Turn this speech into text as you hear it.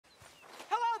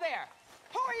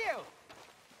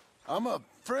I'm a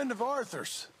friend of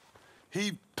Arthur's.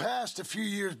 He passed a few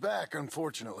years back,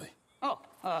 unfortunately. Oh,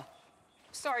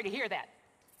 sorry to hear that.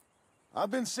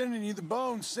 I've been sending you the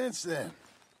bones since then.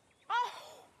 Oh,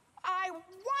 I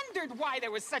wondered why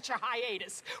there was such a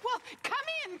hiatus. Well, come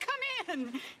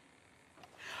in.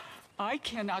 I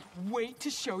cannot wait to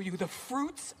show you the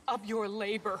fruits of your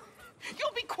labor.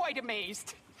 You'll be quite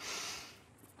amazed.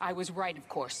 I was right, of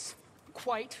course.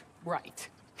 Quite right.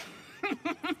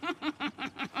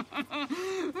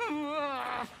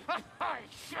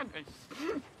 Sugars.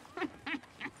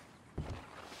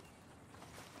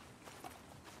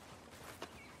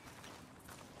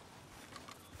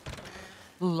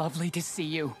 Lovely to see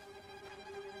you.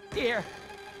 Here,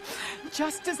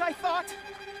 just as I thought.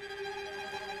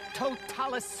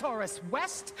 Totalosaurus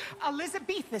West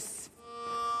Elizabethus.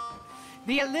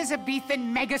 The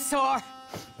Elizabethan megasaur.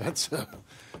 That's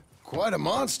quite a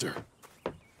monster.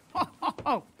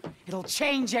 Oh, it'll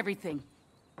change everything.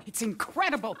 It's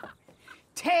incredible.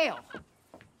 Tail.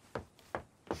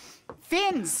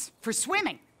 Fins for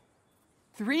swimming.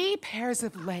 3 pairs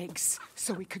of legs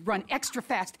so we could run extra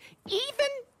fast, even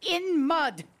in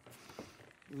mud.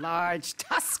 Large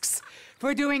tusks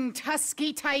for doing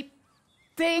tusky-type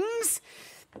things.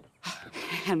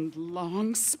 And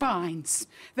long spines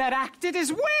that acted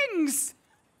as wings.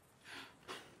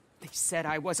 They said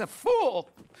I was a fool,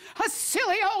 a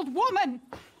silly old woman.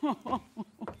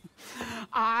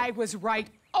 I was right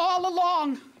all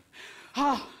along.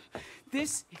 Oh,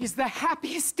 this is the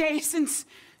happiest day since,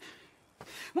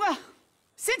 well,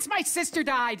 since my sister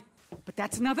died. But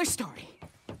that's another story.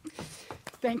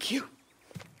 Thank you.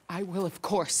 I will, of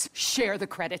course, share the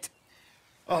credit.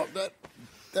 Oh,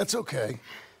 that's okay.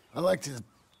 I like to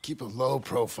keep a low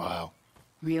profile.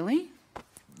 Really?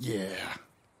 Yeah.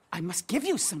 I must give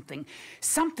you something.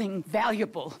 Something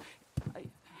valuable.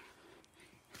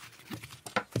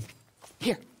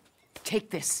 Here, take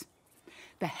this.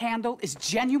 The handle is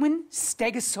genuine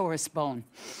Stegosaurus bone.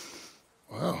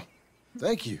 Wow.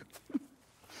 Thank you.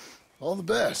 All the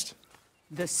best.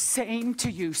 The same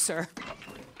to you, sir.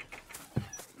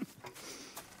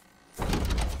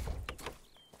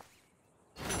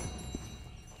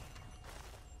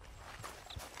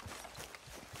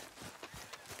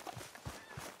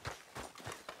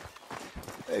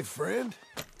 Hey, friend.